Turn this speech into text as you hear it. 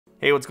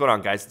Hey, what's going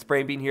on, guys? It's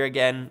Brainbean here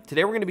again.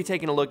 Today we're going to be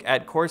taking a look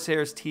at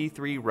Corsair's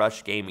T3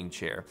 Rush gaming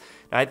chair.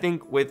 Now, I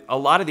think with a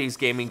lot of these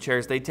gaming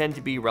chairs, they tend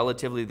to be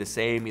relatively the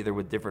same, either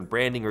with different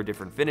branding or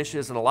different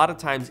finishes, and a lot of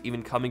times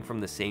even coming from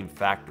the same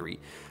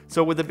factory.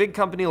 So with a big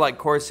company like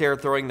Corsair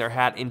throwing their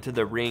hat into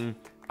the ring,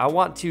 I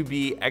want to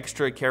be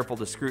extra careful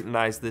to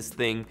scrutinize this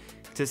thing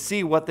to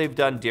see what they've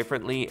done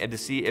differently and to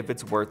see if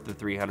it's worth the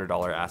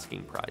 $300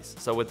 asking price.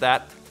 So with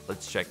that,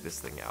 let's check this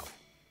thing out.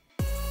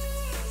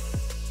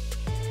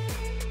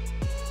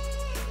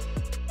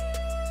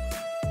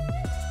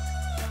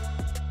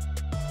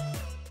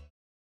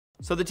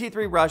 So the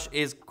T3 Rush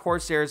is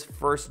Corsair's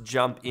first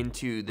jump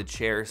into the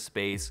chair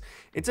space.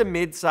 It's a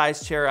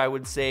mid-sized chair, I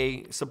would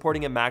say,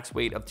 supporting a max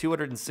weight of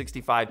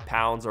 265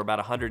 pounds or about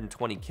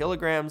 120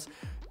 kilograms.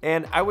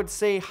 And I would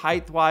say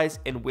height-wise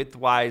and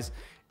width-wise,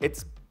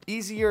 it's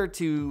easier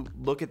to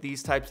look at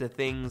these types of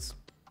things,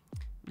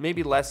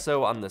 maybe less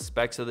so on the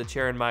specs of the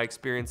chair in my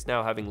experience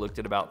now, having looked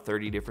at about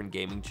 30 different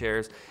gaming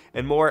chairs,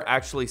 and more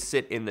actually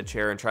sit in the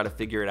chair and try to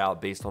figure it out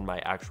based on my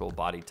actual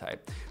body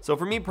type. So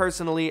for me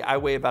personally, I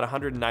weigh about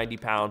 190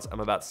 pounds.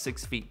 I'm about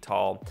 6 feet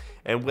tall.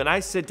 And when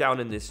I sit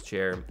down in this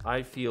chair,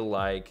 I feel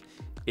like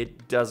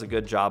it does a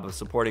good job of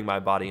supporting my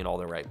body in all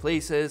the right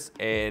places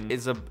and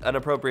is an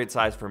appropriate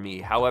size for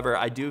me. However,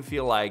 I do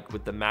feel like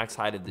with the max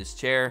height of this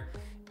chair,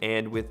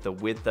 and with the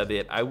width of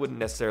it, I wouldn't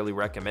necessarily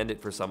recommend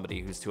it for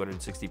somebody who's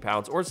 260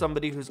 pounds or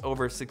somebody who's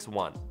over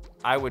 6'1".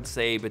 I would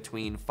say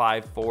between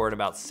 5'4" and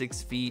about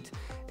 6 feet,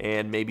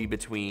 and maybe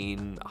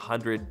between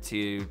 100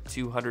 to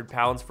 200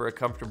 pounds for a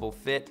comfortable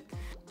fit.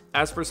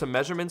 As for some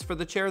measurements for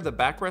the chair, the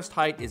backrest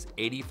height is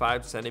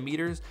 85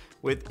 centimeters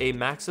with a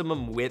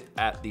maximum width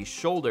at the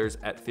shoulders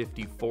at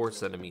 54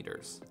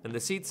 centimeters. And the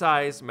seat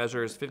size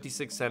measures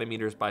 56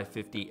 centimeters by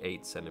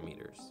 58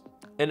 centimeters.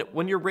 And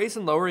when you're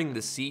raising and lowering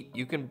the seat,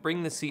 you can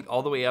bring the seat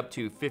all the way up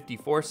to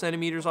 54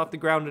 centimeters off the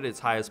ground at its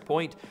highest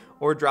point,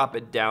 or drop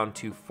it down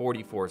to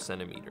 44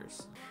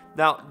 centimeters.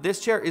 Now, this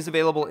chair is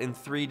available in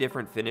 3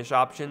 different finish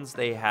options.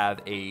 They have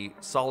a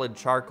solid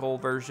charcoal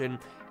version,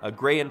 a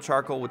gray and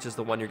charcoal, which is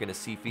the one you're gonna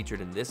see featured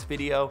in this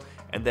video,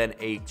 and then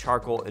a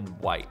charcoal and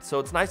white. So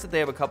it's nice that they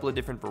have a couple of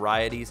different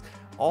varieties,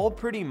 all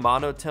pretty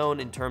monotone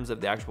in terms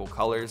of the actual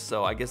colors,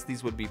 so I guess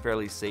these would be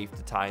fairly safe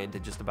to tie into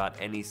just about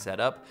any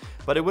setup,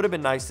 but it would have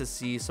been nice to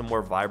see some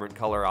more vibrant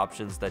color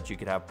options that you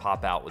could have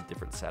pop out with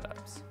different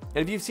setups.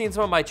 And if you've seen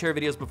some of my chair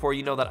videos before,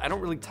 you know that I don't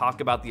really talk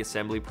about the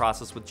assembly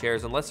process with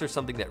chairs unless there's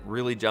something that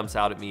really jumps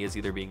out at me as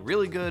either being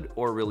really good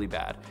or really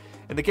bad.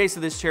 In the case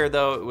of this chair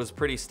though, it was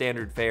pretty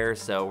standard fare,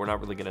 so we're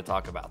not really gonna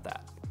talk about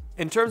that.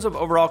 In terms of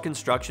overall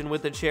construction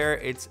with the chair,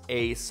 it's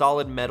a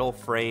solid metal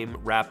frame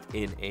wrapped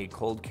in a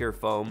cold cure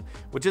foam,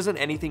 which isn't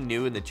anything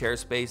new in the chair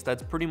space.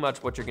 That's pretty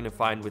much what you're gonna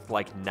find with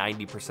like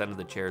 90% of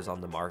the chairs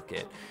on the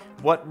market.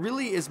 What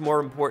really is more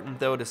important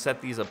though to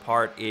set these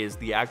apart is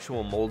the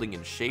actual molding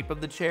and shape of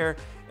the chair,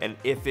 and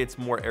if it's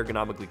more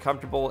ergonomically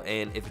comfortable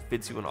and if it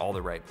fits you in all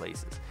the right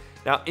places.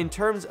 Now, in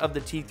terms of the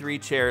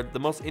T3 chair, the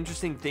most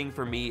interesting thing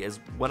for me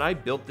is when I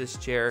built this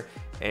chair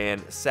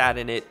and sat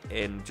in it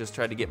and just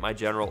tried to get my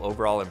general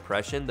overall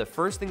impression, the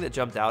first thing that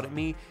jumped out at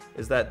me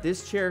is that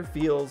this chair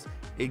feels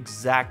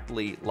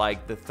exactly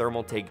like the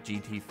Thermaltake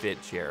GT Fit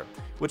chair,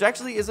 which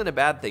actually isn't a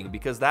bad thing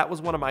because that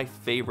was one of my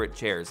favorite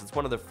chairs. It's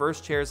one of the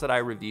first chairs that I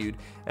reviewed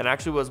and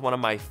actually was one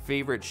of my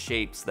favorite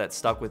shapes that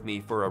stuck with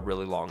me for a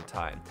really long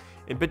time.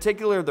 In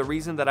particular, the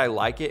reason that I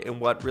like it and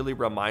what really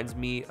reminds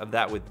me of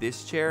that with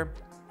this chair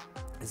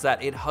is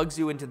that it hugs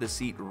you into the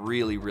seat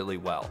really, really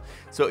well.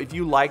 So if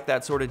you like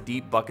that sort of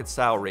deep bucket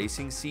style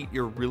racing seat,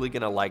 you're really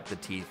gonna like the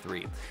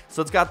T3.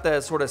 So it's got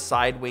the sort of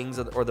side wings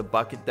or the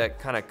bucket that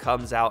kind of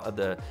comes out of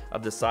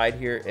the side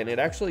here, and it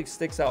actually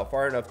sticks out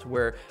far enough to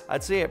where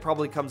I'd say it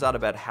probably comes out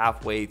about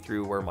halfway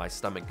through where my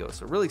stomach goes.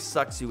 So it really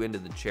sucks you into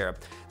the chair.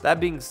 That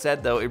being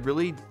said though, it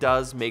really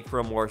does make for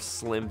a more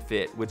slim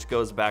fit, which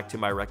goes back to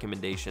my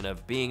recommendation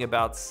of being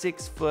about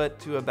 6 foot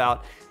to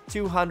about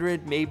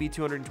 200, maybe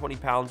 220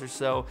 pounds or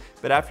so.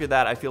 But after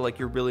that, I feel like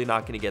you're really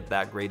not going to get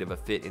that great of a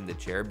fit in the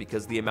chair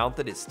because the amount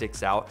that it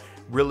sticks out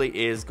really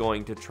is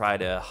going to try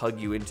to hug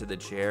you into the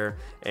chair.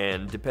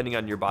 And depending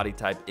on your body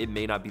type, it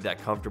may not be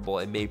that comfortable.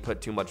 It may put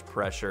too much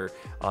pressure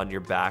on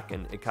your back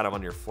and kind of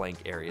on your flank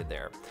area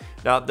there.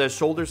 Now, the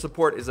shoulder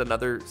support is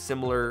another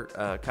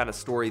similar kind of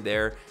story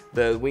there.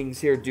 The wings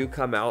here do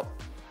come out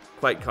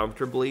quite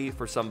comfortably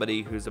for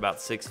somebody who's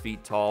about 6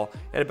 feet tall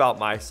and about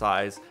my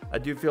size. I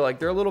do feel like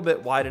they're a little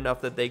bit wide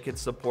enough that they could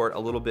support a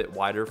little bit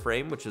wider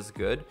frame, which is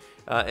good.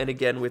 And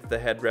again, with the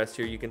headrest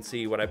here, you can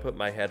see when I put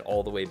my head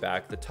all the way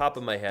back, the top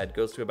of my head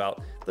goes to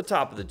about the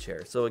top of the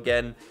chair. So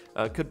again,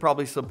 could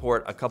probably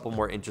support a couple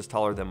more inches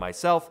taller than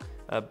myself,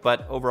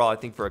 but overall, I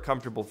think for a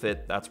comfortable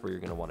fit, that's where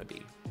you're gonna wanna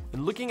be.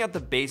 And looking at the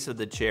base of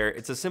the chair,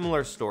 it's a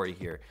similar story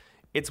here.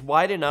 It's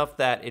wide enough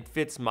that it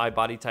fits my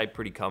body type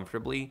pretty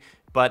comfortably,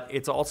 but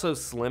it's also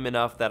slim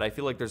enough that I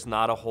feel like there's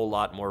not a whole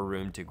lot more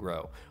room to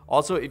grow.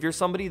 Also, if you're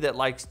somebody that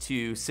likes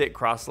to sit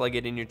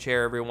cross-legged in your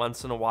chair every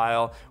once in a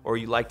while, or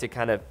you like to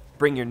kind of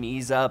bring your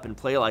knees up and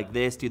play like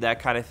this, do that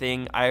kind of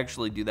thing. I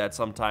actually do that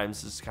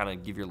sometimes, just kind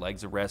of give your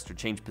legs a rest or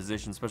change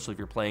position, especially if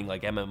you're playing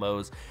like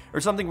MMOs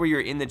or something where you're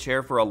in the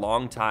chair for a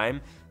long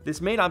time. This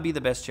may not be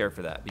the best chair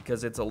for that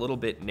because it's a little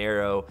bit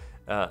narrow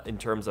in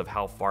terms of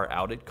how far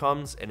out it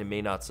comes, and it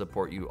may not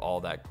support you all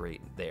that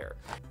great there.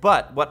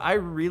 But what I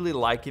really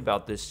like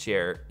about this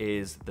chair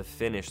is the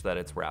finish that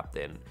it's wrapped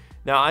in.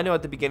 Now, I know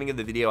at the beginning of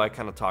the video, I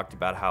kind of talked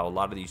about how a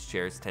lot of these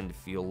chairs tend to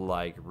feel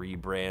like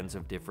rebrands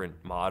of different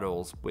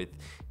models with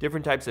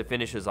different types of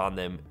finishes on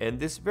them. And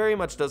this very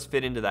much does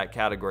fit into that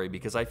category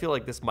because I feel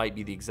like this might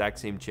be the exact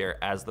same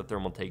chair as the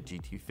Thermaltake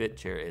GT Fit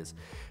chair is.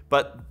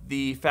 But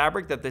the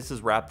fabric that this is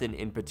wrapped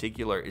in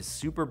particular is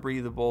super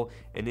breathable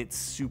and it's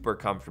super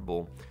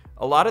comfortable.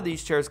 A lot of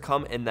these chairs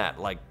come in that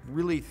like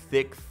really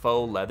thick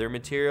faux leather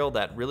material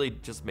that really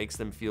just makes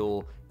them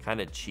feel kind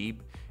of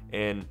cheap.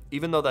 And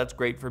even though that's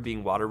great for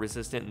being water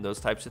resistant and those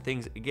types of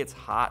things, it gets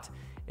hot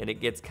and it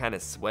gets kind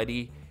of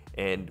sweaty.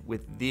 And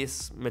with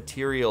this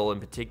material in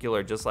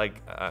particular, just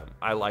like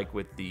I like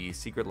with the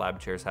Secret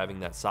Lab chairs having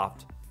that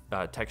soft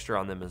texture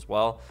on them as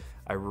well,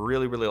 I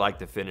really like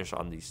the finish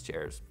on these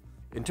chairs.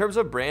 In terms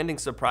of branding,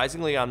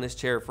 surprisingly on this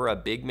chair for a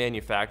big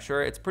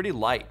manufacturer, it's pretty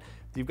light.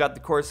 You've got the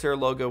Corsair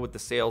logo with the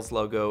sales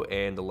logo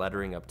and the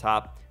lettering up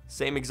top.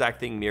 Same exact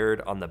thing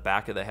mirrored on the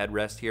back of the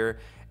headrest here.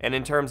 And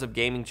in terms of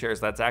gaming chairs,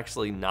 that's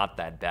actually not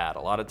that bad.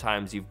 A lot of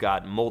times you've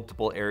got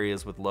multiple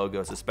areas with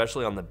logos,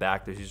 especially on the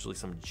back, there's usually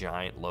some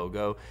giant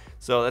logo.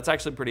 So that's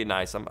actually pretty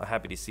nice. I'm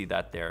happy to see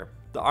that there.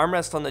 The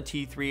armrests on the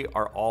T3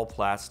 are all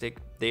plastic.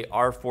 They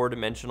are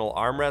 4-dimensional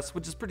armrests,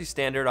 which is pretty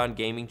standard on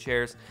gaming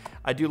chairs.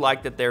 I do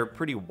like that they're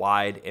pretty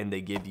wide and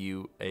they give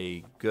you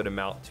a good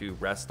amount to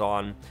rest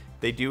on.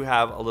 They do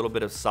have a little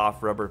bit of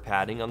soft rubber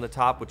padding on the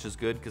top, which is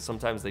good because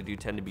sometimes they do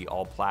tend to be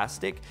all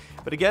plastic.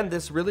 But again,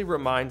 this really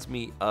reminds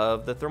me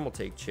of the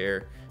Thermaltake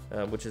chair,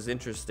 which is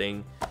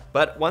interesting.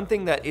 But one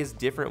thing that is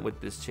different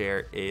with this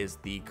chair is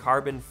the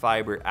carbon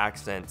fiber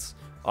accents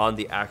on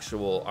the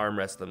actual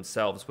armrests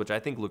themselves, which I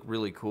think look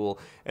really cool.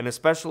 And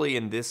especially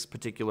in this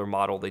particular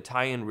model, they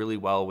tie in really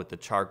well with the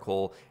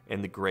charcoal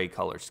and the gray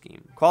color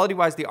scheme.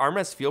 Quality-wise, the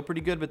armrests feel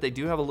pretty good, but they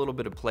do have a little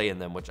bit of play in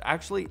them, which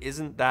actually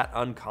isn't that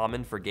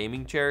uncommon for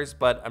gaming chairs,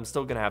 but I'm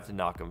still gonna have to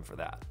knock them for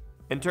that.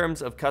 In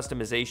terms of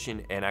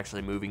customization and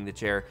actually moving the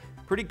chair,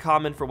 pretty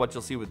common for what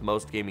you'll see with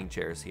most gaming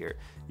chairs here.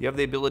 You have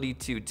the ability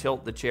to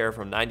tilt the chair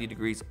from 90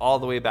 degrees all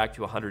the way back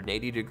to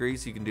 180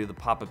 degrees. So you can do the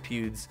Papa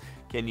Pewds.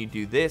 Can you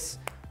do this?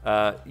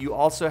 You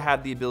also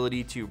have the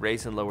ability to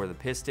raise and lower the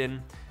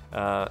piston.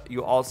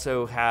 You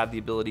also have the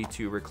ability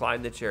to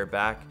recline the chair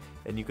back,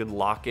 and you can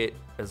lock it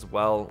as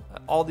well.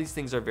 All these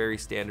things are very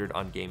standard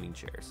on gaming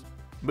chairs.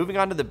 Moving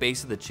on to the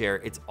base of the chair,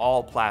 it's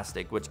all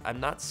plastic, which I'm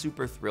not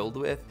super thrilled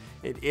with.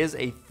 It is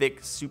a thick,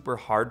 super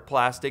hard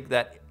plastic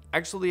that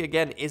actually,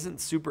 again,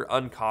 isn't super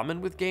uncommon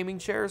with gaming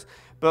chairs,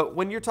 but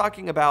when you're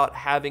talking about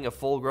having a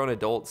full-grown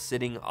adult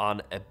sitting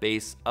on a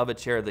base of a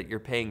chair that you're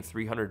paying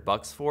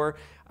 $300 for,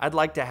 I'd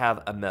like to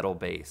have a metal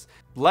base.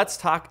 Let's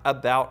talk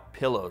about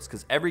pillows,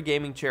 because every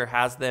gaming chair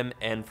has them,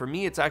 and for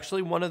me, it's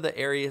actually one of the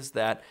areas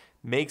that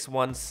makes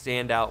one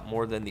stand out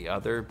more than the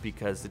other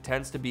because it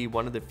tends to be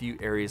one of the few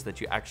areas that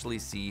you actually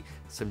see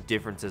some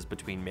differences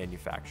between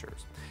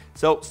manufacturers.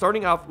 So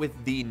starting off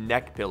with the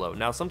neck pillow.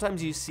 Now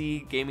sometimes you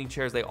see gaming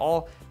chairs, they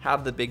all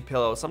have the big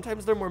pillow.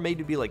 Sometimes they're more made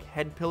to be like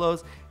head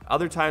pillows.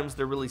 Other times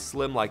they're really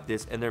slim like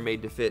this and they're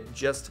made to fit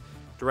just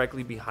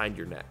directly behind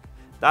your neck.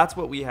 That's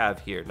what we have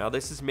here. Now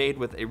this is made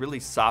with a really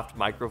soft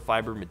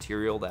microfiber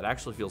material that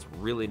actually feels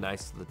really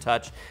nice to the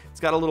touch. It's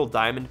got a little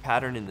diamond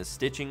pattern in the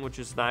stitching, which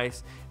is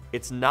nice.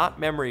 It's not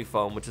memory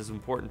foam, which is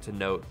important to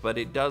note, but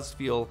it does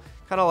feel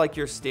kind of like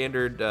your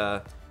standard,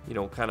 you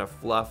know, kind of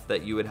fluff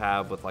that you would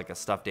have with like a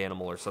stuffed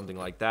animal or something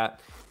like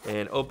that.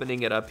 And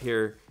opening it up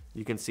here,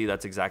 you can see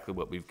that's exactly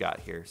what we've got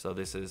here. So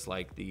this is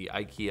like the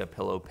IKEA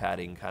pillow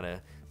padding kind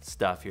of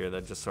stuff here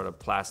that just sort of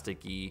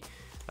plasticky,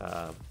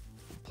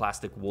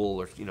 plastic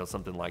wool or, you know,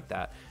 something like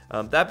that.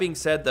 That being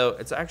said though,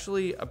 it's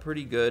actually a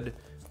pretty good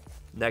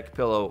neck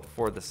pillow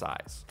for the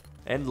size.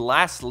 And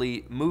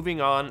lastly,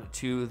 moving on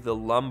to the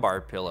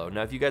lumbar pillow.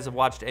 Now, if you guys have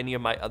watched any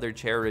of my other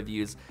chair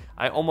reviews,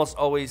 I almost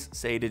always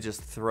say to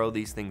just throw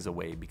these things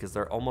away because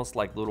they're almost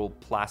like little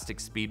plastic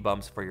speed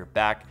bumps for your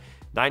back.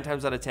 9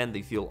 times out of 10,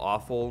 they feel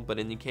awful, but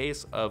in the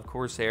case of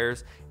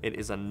Corsairs, it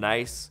is a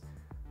nice,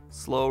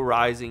 slow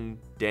rising,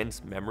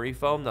 dense memory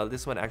foam. Now,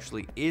 this one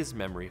actually is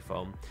memory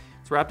foam.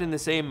 It's wrapped in the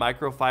same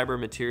microfiber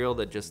material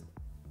that just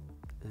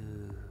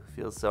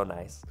feels so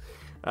nice.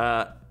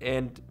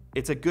 And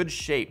it's a good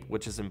shape,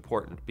 which is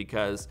important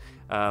because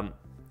a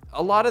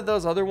lot of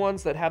those other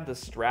ones that have the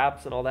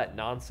straps and all that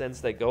nonsense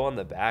that go on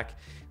the back,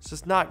 it's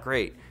just not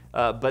great.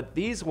 But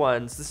these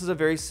ones, this is a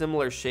very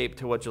similar shape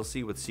to what you'll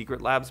see with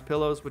Secret Labs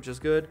pillows, which is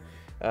good.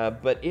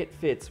 But it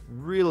fits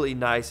really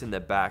nice in the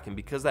back. And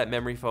because that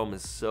memory foam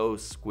is so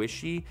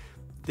squishy,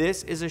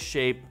 this is a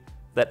shape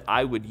that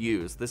I would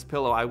use. This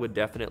pillow I would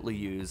definitely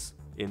use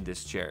in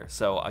this chair.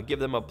 So I give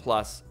them a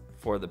plus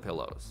for the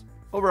pillows.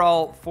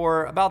 Overall,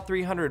 for about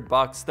 300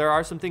 bucks, there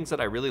are some things that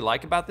I really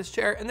like about this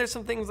chair, and there's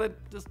some things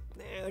that just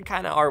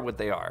kind of are what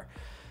they are.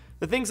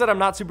 The things that I'm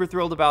not super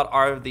thrilled about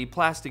are the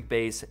plastic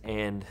base,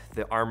 and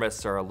the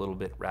armrests are a little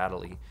bit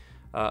rattly.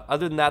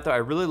 Other than that, though, I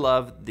really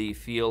love the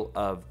feel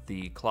of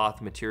the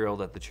cloth material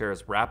that the chair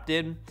is wrapped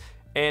in.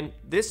 And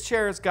this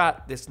chair has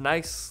got this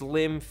nice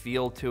slim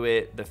feel to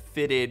it, the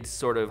fitted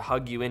sort of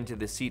hug you into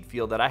the seat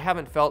feel that I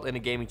haven't felt in a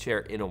gaming chair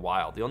in a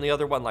while. The only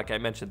other one, like I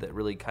mentioned, that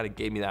really kind of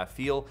gave me that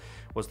feel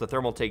was the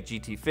Thermaltake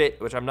GT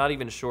Fit, which I'm not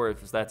even sure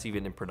if that's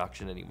even in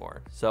production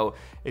anymore. So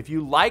if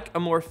you like a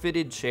more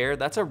fitted chair,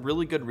 that's a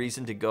really good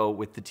reason to go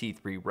with the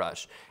T3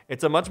 Rush.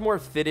 It's a much more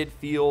fitted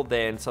feel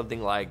than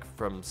something like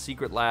from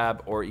Secret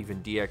Lab or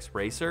even DX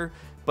Racer,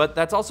 but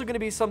that's also going to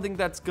be something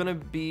that's going to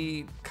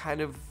be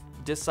kind of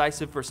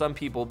decisive for some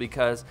people,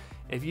 because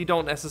if you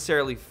don't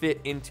necessarily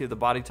fit into the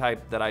body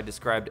type that I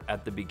described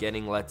at the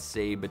beginning, let's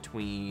say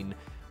between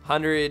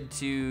 100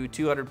 to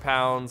 200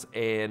 pounds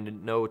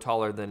and no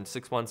taller than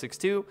 6'1",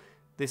 6'2",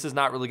 this is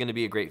not really going to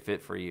be a great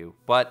fit for you.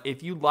 But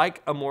if you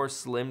like a more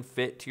slim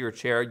fit to your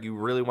chair, you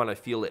really want to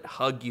feel it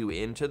hug you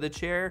into the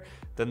chair,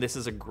 then this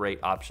is a great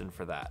option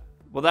for that.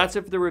 Well, that's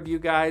it for the review,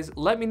 guys.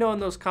 Let me know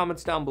in those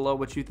comments down below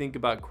what you think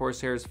about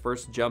Corsair's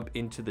first jump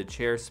into the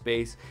chair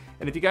space.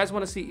 And if you guys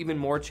want to see even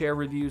more chair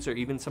reviews or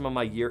even some of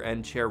my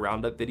year-end chair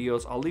roundup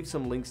videos, I'll leave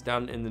some links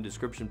down in the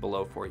description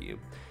below for you.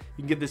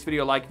 You can give this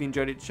video a like if you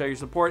enjoyed it to show your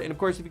support. And of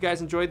course, if you guys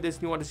enjoyed this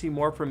and you want to see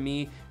more from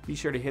me, be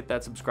sure to hit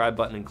that subscribe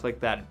button and click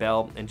that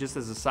bell. And just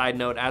as a side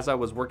note, as I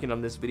was working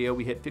on this video,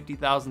 we hit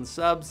 50,000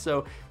 subs.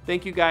 So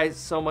thank you guys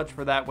so much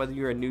for that. Whether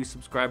you're a new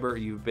subscriber or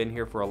you've been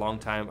here for a long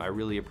time, I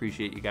really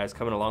appreciate you guys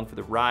coming along for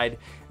the ride.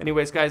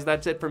 Anyways, guys,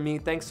 that's it for me.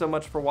 Thanks so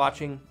much for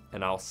watching,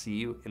 and I'll see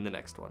you in the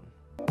next one.